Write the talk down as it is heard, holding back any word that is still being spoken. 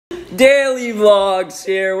Daily vlogs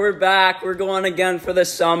here. We're back. We're going again for the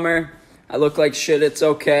summer. I look like shit. It's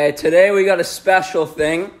okay. Today we got a special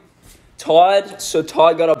thing. Todd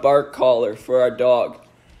got a bark collar for our dog.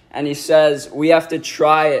 And he says we have to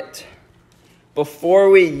try it before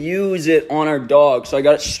we use it on our dog. So I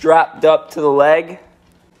got it strapped up to the leg.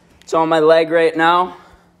 It's on my leg right now.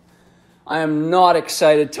 I am not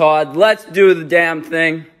excited, Todd. Let's do the damn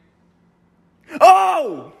thing.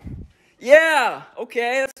 Oh! Yeah!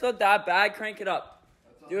 Okay, that's not that bad. Crank it up.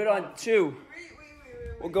 Do it on 2.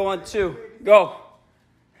 We'll go on 2. Go.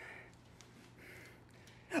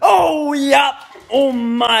 Oh, yep. Oh,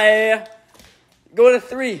 my. Go to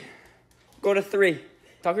 3. Go to 3.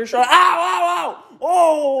 Tuck your shot. Ow, ow, ow.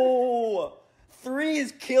 Oh. 3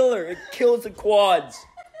 is killer. It kills the quads.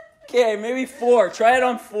 Okay, maybe 4. Try it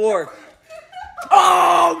on 4.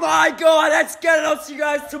 Oh, my God. That's good. I'll see you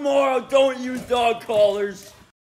guys tomorrow. Don't use dog collars.